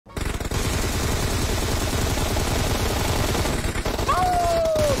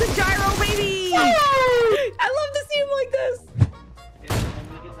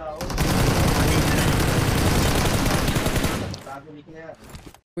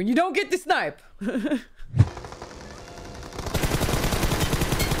When you don't get the snipe. Dude,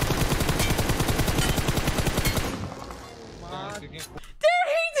 he's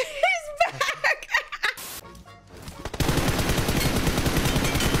back.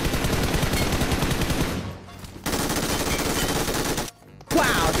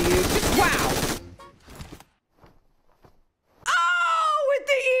 Wow, dude. Just wow. Oh, with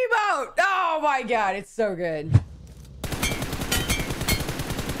the emote. Oh my God, it's so good.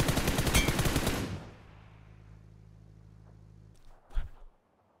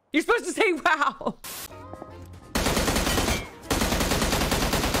 You're supposed to say wow.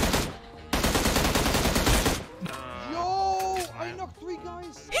 Yo, I knocked 3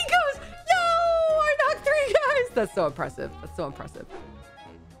 guys. He goes, yo, I knocked 3 guys. That's so impressive. That's so impressive.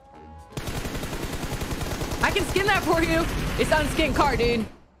 I can skin that for you. It's unskin car, dude.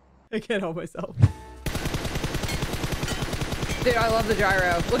 I can't help myself. Dude, I love the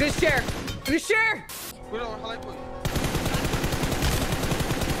gyro. Look at his chair. Look at his chair. One HP.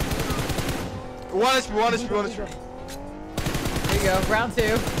 There you go. Round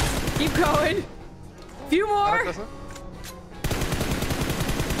 2. Keep going. Few more.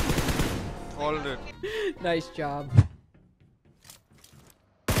 Hold it. Nice job.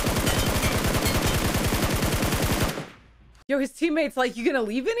 Yo, his teammates like, you gonna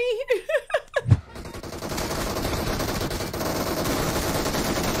leave any?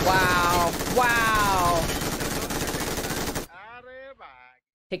 Wow. Wow.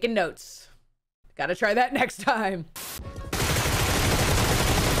 Taking notes. Gotta try that next time.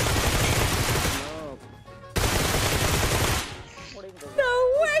 No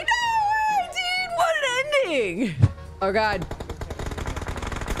way, dude! What an ending! Oh God.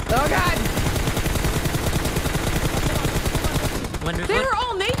 Oh God. They were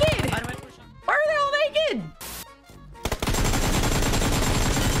all naked! Why are they all naked?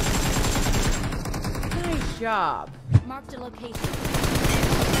 Nice job. Marked a location.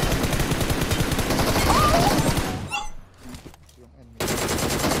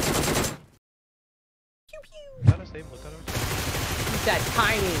 That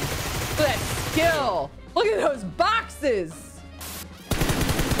timing. Look at that skill. Look at those boxes.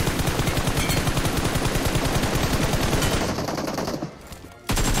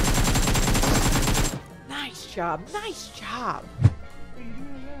 Nice job. Nice job.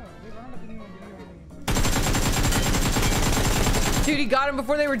 Dude, he got him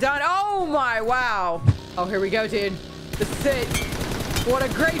before they were done. Oh my, wow. Oh, here we go, dude. This is it. What a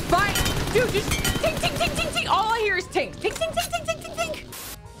great fight. Dude, just tink, tink, tink, tink, tink. All I hear is tink. Tink, tink, tink, tink, tink, tink, tink.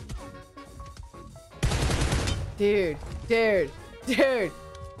 Dude, dude, dude.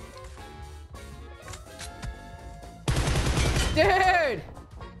 Dude.